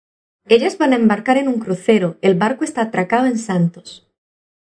Ellas van a embarcar en un crucero. El barco está atracado en Santos.